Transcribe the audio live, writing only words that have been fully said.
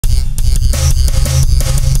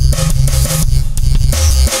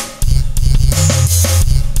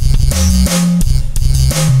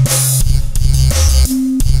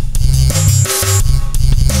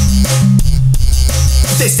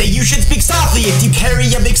see if you carry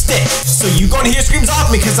a big stick. So you gon' hear screams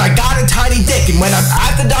off me cause I got a tiny dick. And when I'm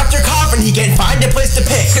at the doctor coughing, he can't find a place to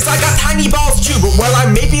pick. Cause I got tiny balls too, but while I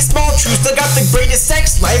may be small, true, still got the greatest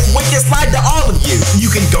sex life. Wicked slide to all of you.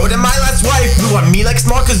 You can go to my last wife, blew on me like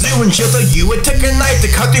small kazoo, and she'll tell you it took her knife to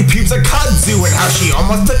cut through pubes like kudzu, and how she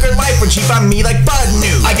almost took her life when she found me like bud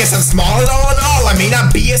new. I guess I'm small and all in all, I may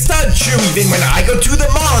not be a stud true, even when I go to the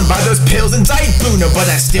mall and buy those pills and enzyte booner, but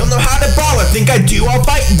I still know how to brawl. I think I do, I'll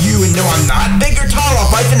fight you, and no, I'm not big or tall, I'll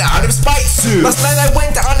fight an out of spite suit. Last night I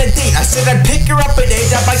went on a date, I said I'd pick her up at 8,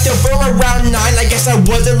 I biked over around 9, I guess I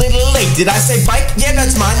was a little late. Did I say bike? Yeah,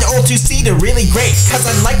 that's mine, the old 2-seater, really great, cause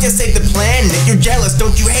I'd like to save the planet. You're jealous,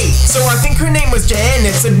 don't you hate? So I think her name was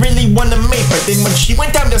Janet, said really wanna mate, but then when she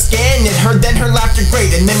went down to scan it, then her laughter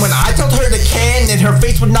great, and then when I told her to can it, her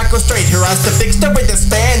face would not go straight, her eyes to fixed up with the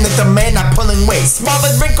span that the man not pulling weight, small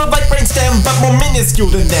and wrinkled like brainstem, but more minuscule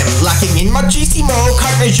than them, lacking in machismo,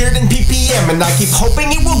 carte measured in ppm, and I keep hoping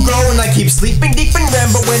it will grow, and I keep sleeping deep in REM,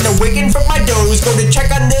 but when awakened from my doze, go to check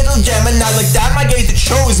on little gem, and I look down my gaze, it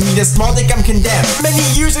shows me the small dick I'm condemned. Many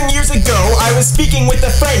years and years ago, I was speaking with a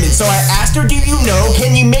friend, and so I asked her, do you know,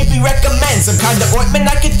 can you maybe recommend some kind of ointment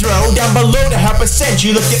I could throw down below to help a scent?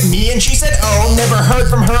 She looked at me and she said, oh, never heard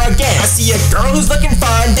from her again. I see a girl who's looking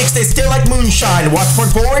fine, dick stays still like moonshine, watch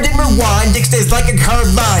forward and rewind, dick stays like a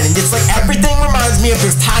curved line, and it's like everything reminds me of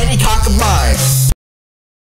this tiny cock of mine.